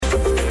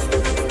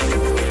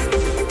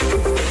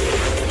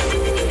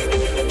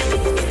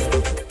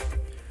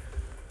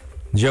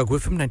জাগো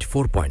FM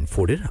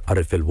 94.4 এর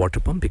RFL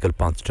water pump বিকেল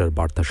 ৫টার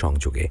বার্তা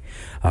সংযোগে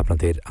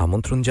আপনাদের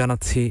আমন্ত্রণ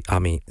জানাচ্ছি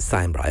আমি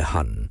সায়েম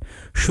রায়হান।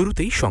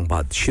 শুরুতেই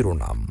সংবাদ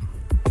শিরোনাম।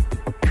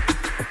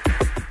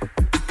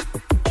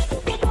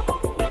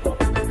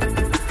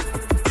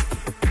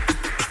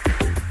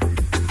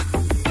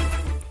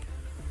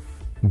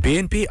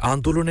 বিএনপি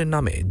আন্দোলনের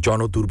নামে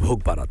জনদুর্ভোগ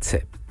বাড়াচ্ছে,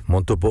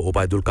 মন্তব্য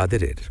ওবায়দুল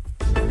কাদেরের।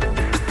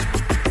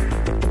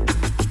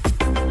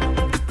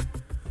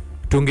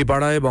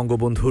 টুঙ্গিপাড়ায়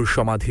বঙ্গবন্ধুর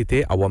সমাধিতে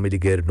আওয়ামী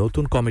লীগের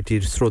নতুন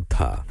কমিটির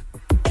শ্রদ্ধা।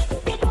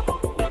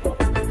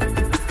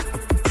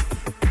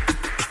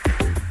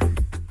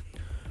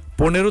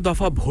 ১৫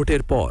 দফা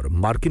ভোটের পর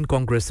মার্কিন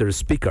কংগ্রেসের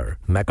স্পিকার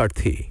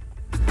ম্যাকার্থি।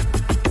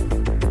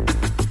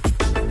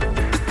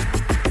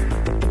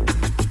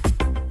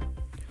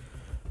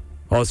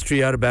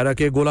 অস্ট্রিয়ার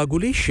ব্যারাকে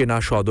গোলাগুলি, সেনা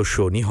সদস্য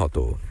নিহত।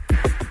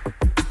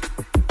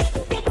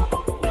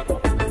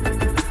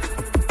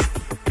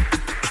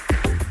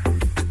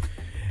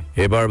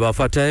 এবার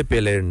বাফাটায়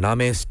পেলের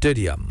নামে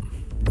স্টেডিয়াম।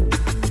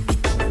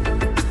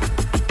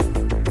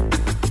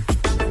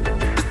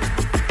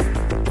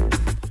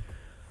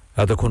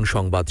 এতক্ষণ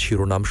সংবাদ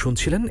শিরোনাম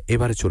শুনছিলেন,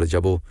 এবারে চলে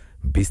যাব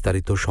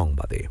বিস্তারিত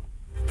সংবাদে।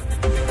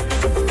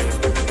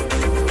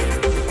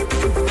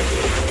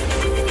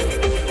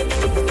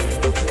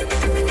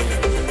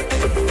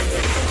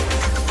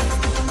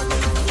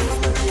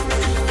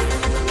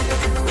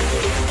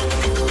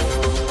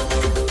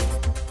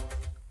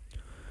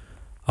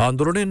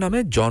 আন্দোলনের নামে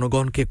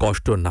জনগণকে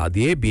কষ্ট না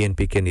দিয়ে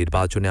বিএনপিকে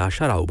নির্বাচনে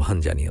আসার আহ্বান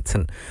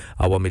জানিয়েছেন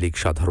আওয়ামী লীগ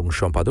সাধারণ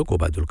সম্পাদক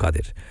ওবায়দুল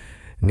কাদের।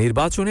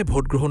 নির্বাচনে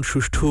ভোটগ্রহণ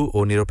সুষ্ঠু ও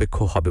নিরপেক্ষ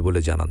হবে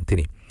বলে জানান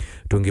তিনি।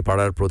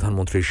 টুঙ্গিপাড়ার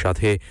প্রধানমন্ত্রীর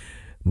সাথে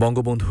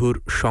বঙ্গবন্ধুর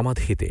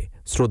সমাধিতে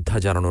শ্রদ্ধা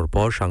জানানোর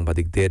পর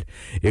সাংবাদিকদের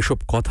এসব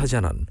কথা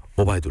জানান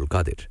ওবায়দুল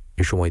কাদের।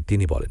 এ সময়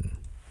তিনি বলেন,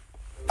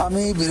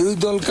 আমি বিরোধী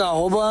দলকে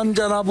আহ্বান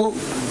জানাবো,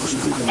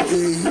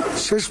 এই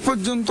শেষ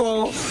পর্যন্ত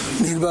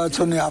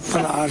নির্বাচনে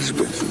আপনারা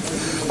আসবেন,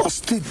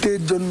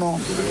 অস্তিত্বের জন্য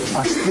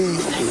আসতেই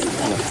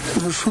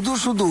শুধু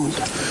শুধু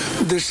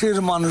দেশের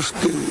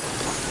মানুষকে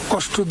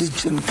কষ্ট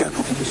দিচ্ছেন কেন?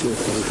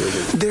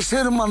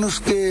 দেশের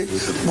মানুষকে,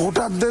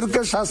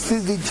 ভোটারদেরকে শাস্তি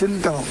দিচ্ছেন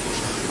কেন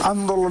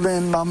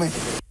আন্দোলনের নামে?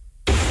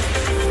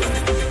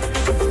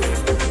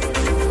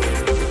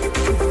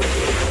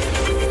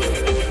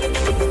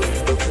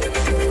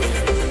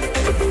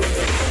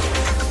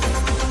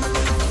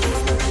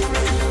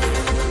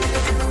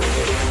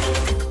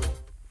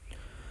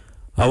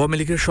 আওয়ামী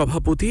লীগের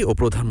সভাপতি ও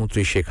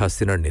প্রধানমন্ত্রী শেখ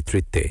হাসিনার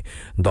নেতৃত্বে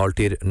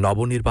দলটির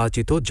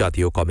নবনির্বাচিত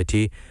জাতীয়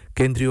কমিটি,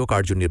 কেন্দ্রীয়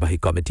কার্যনির্বাহী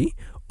কমিটি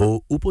ও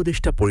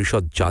উপদেষ্টা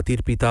পরিষদ জাতির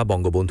পিতা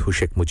বঙ্গবন্ধু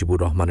শেখ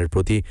মুজিবুর রহমানের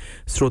প্রতি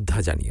শ্রদ্ধা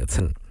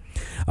জানিয়েছেন।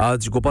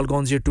 আজ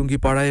গোপালগঞ্জের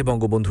টুঙ্গিপাড়ায়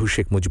বঙ্গবন্ধু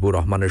শেখ মুজিবুর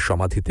রহমানের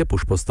সমাধিতে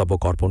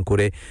পুষ্পস্তবক অর্পণ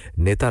করে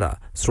নেতারা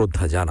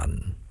শ্রদ্ধা জানান।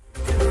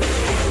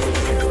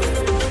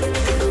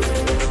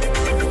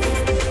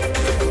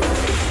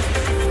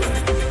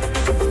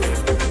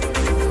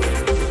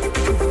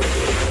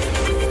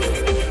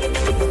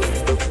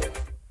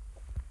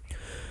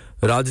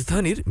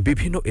 রাজধানীর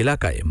বিভিন্ন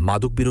এলাকায়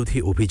মাদক বিরোধী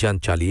অভিযান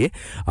চালিয়ে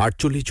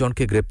 ৪৮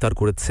 জনকে গ্রেপ্তার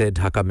করেছে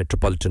ঢাকা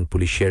মেট্রোপলিটন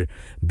পুলিশের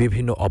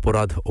বিভিন্ন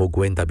অপরাধ ও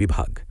গোয়েন্দা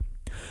বিভাগ।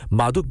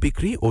 মাদক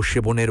বিক্রি ও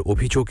সেবনের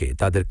অভিযোগে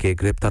তাদেরকে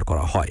গ্রেপ্তার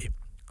করা হয়।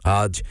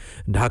 আজ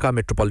ঢাকা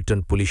মেট্রোপলিটন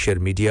পুলিশের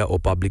মিডিয়া ও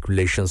পাবলিক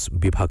রিলেশনস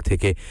বিভাগ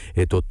থেকে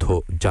এ তথ্য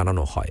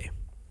জানানো হয়।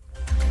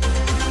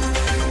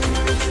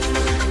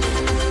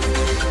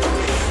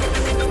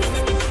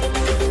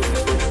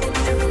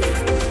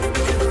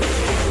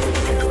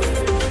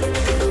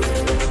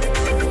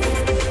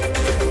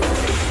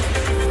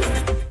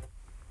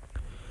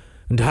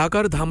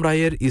 ঢাকার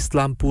ধামরাইয়ের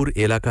ইসলামপুর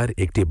এলাকার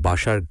একটি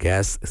বাসার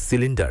গ্যাস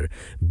সিলিন্ডার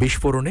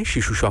বিস্ফোরণে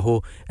শিশুসহ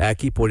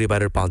একই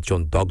পরিবারের ৫ জন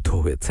দগ্ধ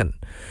হয়েছেন।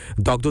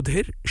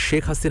 দগ্ধদের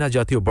শেখ হাসিনা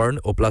জাতীয় বার্ন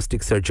ও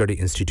প্লাস্টিক সার্জারি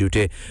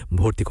ইনস্টিটিউটে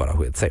ভর্তি করা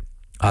হয়েছে।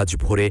 আজ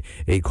ভোরে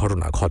এই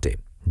ঘটনা ঘটে।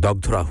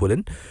 দগ্ধরা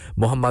হলেন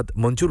মোহাম্মদ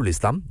মঞ্জুরুল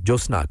ইসলাম,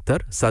 জ্যোৎস্না আক্তার,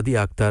 সাদিয়া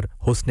আক্তার,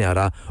 হোসনে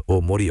আরা ও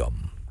মরিয়ম।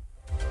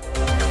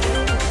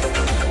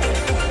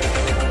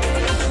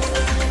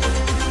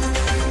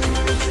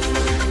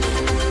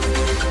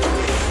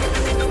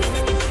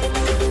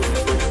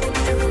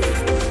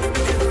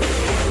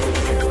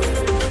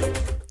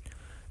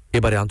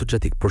 এবারে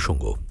আন্তর্জাতিক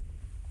প্রসঙ্গ।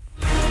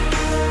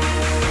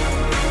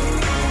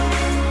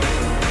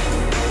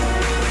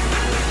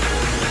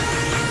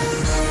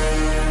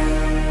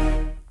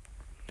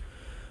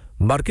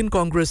 মার্কিন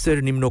কংগ্রেসের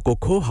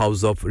নিম্নকক্ষ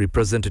হাউস অব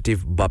রিপ্রেজেন্টেটিভ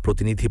বা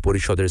প্রতিনিধি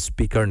পরিষদের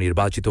স্পিকার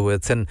নির্বাচিত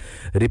হয়েছেন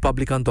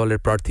রিপাবলিকান দলের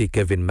প্রার্থী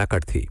কেভিন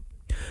ম্যাকার্থি।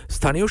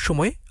 স্থানীয়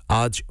সময়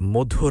আজ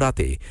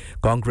মধ্যরাতে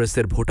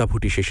কংগ্রেসের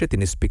ভোটাভুটি শেষে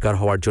তিনি স্পিকার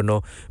হওয়ার জন্য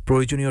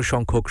প্রয়োজনীয়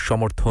সংখ্যক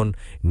সমর্থন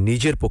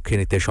নিজের পক্ষে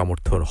নিতে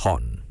সমর্থন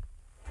হন।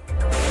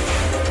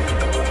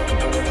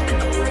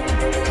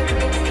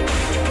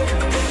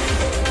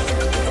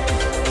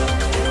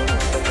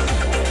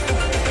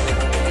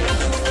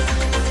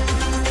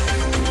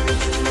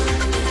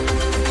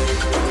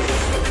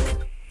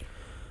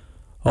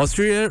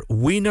 অস্ট্রেলিয়ার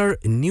উইনার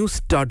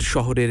নিউস্টাড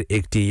শহরের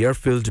একটি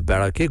এয়ারফিল্ড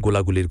ব্যারাকে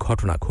গোলাগুলির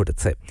ঘটনা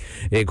ঘটেছে।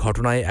 এই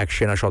ঘটনায় এক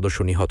সেনা সদস্য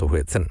নিহত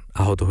হয়েছেন,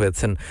 আহত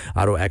হয়েছেন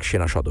আরও এক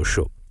সেনা সদস্য।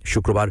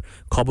 শুক্রবার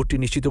খবরটি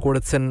নিশ্চিত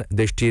করেছেন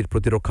দেশটির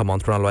প্রতিরক্ষা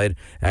মন্ত্রণালয়ের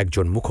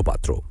একজন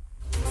মুখপাত্র।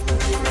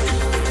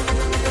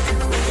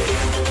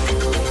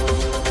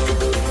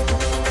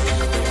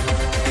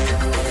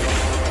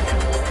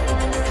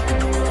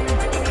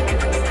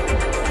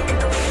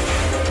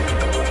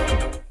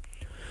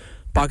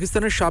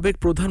 পাকিস্তানের সাবেক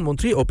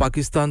প্রধানমন্ত্রী ও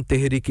পাকিস্তান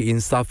তেহরিক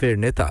ইনসাফের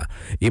নেতা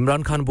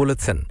ইমরান খান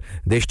বলেছেন,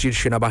 দেশটির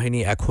সেনাবাহিনী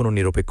এখনও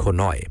নিরপেক্ষ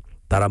নয়।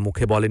 তারা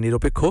মুখে বলে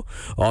নিরপেক্ষ,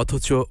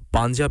 অথচ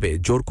পাঞ্জাবে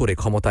জোর করে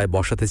ক্ষমতায়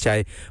বসাতে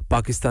চায়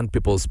পাকিস্তান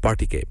পিপলস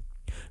পার্টিকে।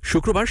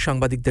 শুক্রবার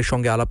সাংবাদিকদের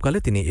সঙ্গে আলাপকালে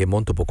তিনি এ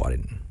মন্তব্য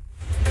করেন।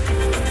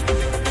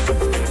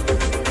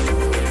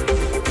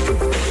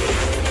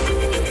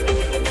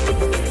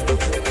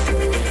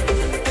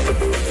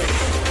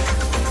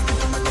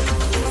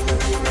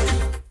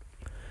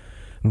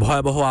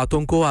 ভয়াবহ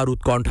আতঙ্ক আর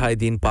উৎকণ্ঠায়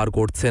দিন পার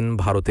করছেন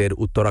ভারতের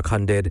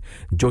উত্তরাখণ্ডের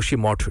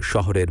যোশীমঠ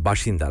শহরের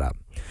বাসিন্দারা।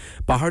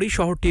 পাহাড়ি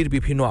শহরটির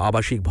বিভিন্ন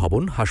আবাসিক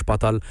ভবন,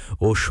 হাসপাতাল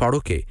ও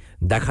সড়কে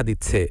দেখা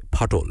দিচ্ছে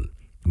ফাটল।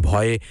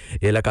 ভয়ে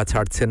এলাকা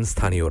ছাড়ছেন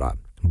স্থানীয়রা।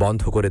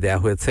 বন্ধ করে দেয়া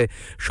হয়েছে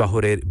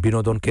শহরের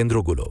বিনোদন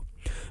কেন্দ্রগুলো।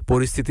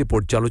 পরিস্থিতি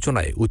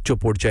পর্যালোচনায় উচ্চ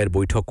পর্যায়ের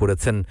বৈঠক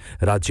করেছেন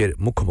রাজ্যের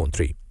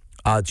মুখ্যমন্ত্রী।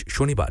 আজ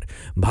শনিবার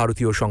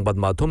ভারতীয় সংবাদ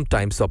মাধ্যম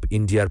টাইমস অব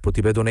ইন্ডিয়ার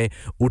প্রতিবেদনে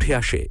উঠে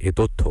আসে এ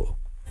তথ্য।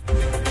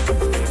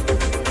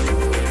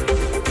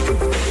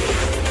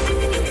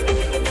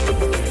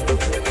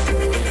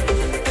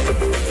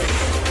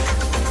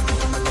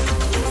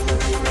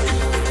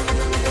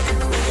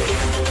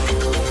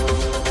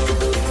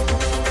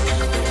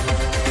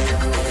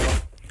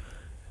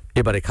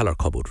 এবারে খেলার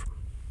খবর।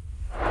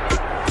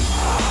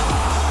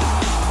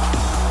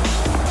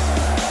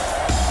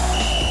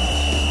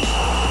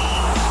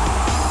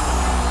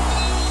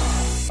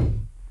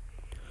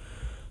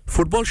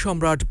 ফুটবল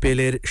সম্রাট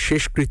পেলের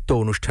শেষকৃত্য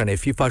অনুষ্ঠানে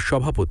ফিফার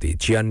সভাপতি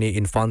জিয়ান্নি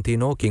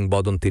ইনফান্তিনো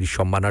কিংবদন্তির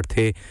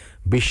সম্মানার্থে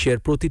বিশ্বের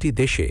প্রতিটি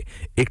দেশে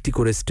একটি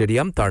করে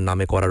স্টেডিয়াম তার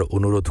নামে করার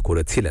অনুরোধ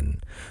করেছিলেন।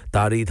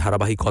 তারই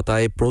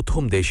ধারাবাহিকতায়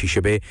প্রথম দেশ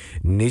হিসেবে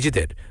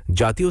নিজেদের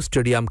জাতীয়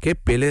স্টেডিয়ামকে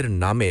পেলের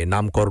নামে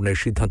নামকরণের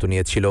সিদ্ধান্ত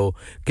নিয়েছিল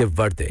কেপ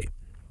ভার্দে।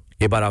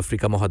 এবার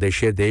আফ্রিকা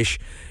মহাদেশের দেশ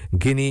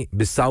গিনি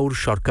বিসাউর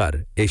সরকার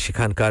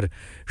সেখানকার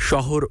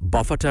শহর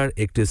বাফাটার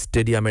একটি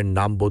স্টেডিয়ামের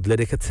নাম বদলে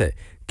রেখেছে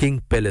কিং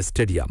পেলে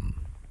স্টেডিয়াম।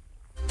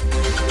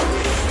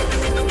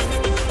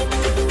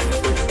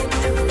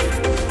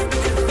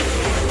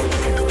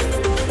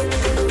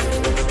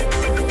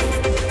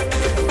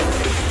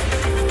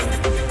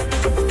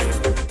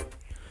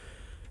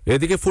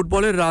 এদিকে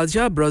ফুটবলের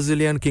রাজা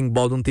ব্রাজিলিয়ান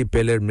কিংবদন্তি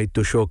পেলের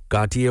মৃত্যুশোক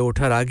কাটিয়ে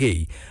ওঠার আগেই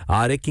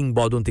আরেক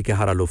কিংবদন্তিকে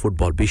হারালো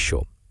ফুটবল বিশ্ব।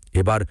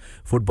 এবার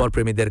ফুটবল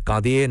প্রেমীদের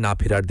কাঁদিয়ে না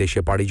ফেরার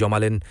দেশে পাড়ি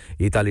জমালেন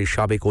ইতালির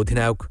সাবেক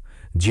অধিনায়ক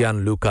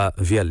জিয়ানলুকা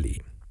ভিয়াল্লি।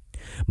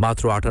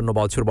 মাত্র ৫৮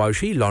 বছর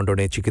বয়সেই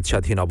লন্ডনে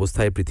চিকিৎসাধীন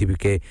অবস্থায়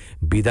পৃথিবীকে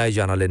বিদায়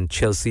জানালেন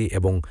চেলসি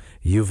এবং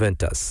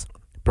ইউভেন্টাস।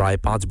 প্রায়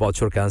 ৫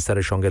 বছর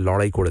ক্যান্সারের সঙ্গে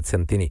লড়াই করেছেন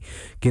তিনি,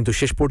 কিন্তু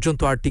শেষ পর্যন্ত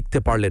আর টিকতে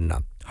পারলেন না।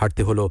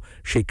 হারতে হলো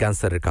সেই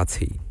ক্যান্সারের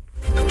কাছেই।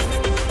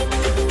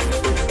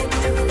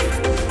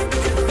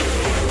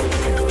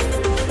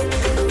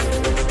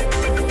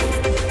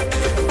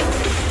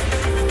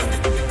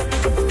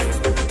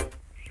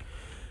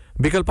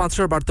 বিকাল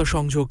 ৫টার বার্তা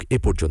সংযোগ এ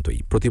পর্যন্তই।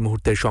 প্রতি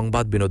মুহূর্তের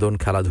সংবাদ, বিনোদন,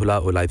 খেলাধুলা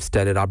ও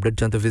লাইফস্টাইলের আপডেট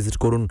জানতে ভিজিট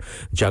করুন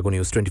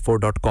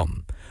jagonews24.com।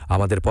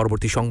 আমাদের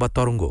পরবর্তী সংবাদ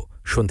তরঙ্গ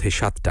সন্ধে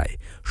 ৭টায়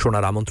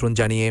শোনার আমন্ত্রণ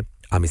জানিয়ে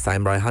আমি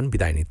সাইম রায়হান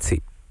বিদায় নিচ্ছি।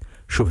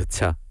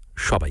 শুভেচ্ছা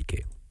সবাইকে।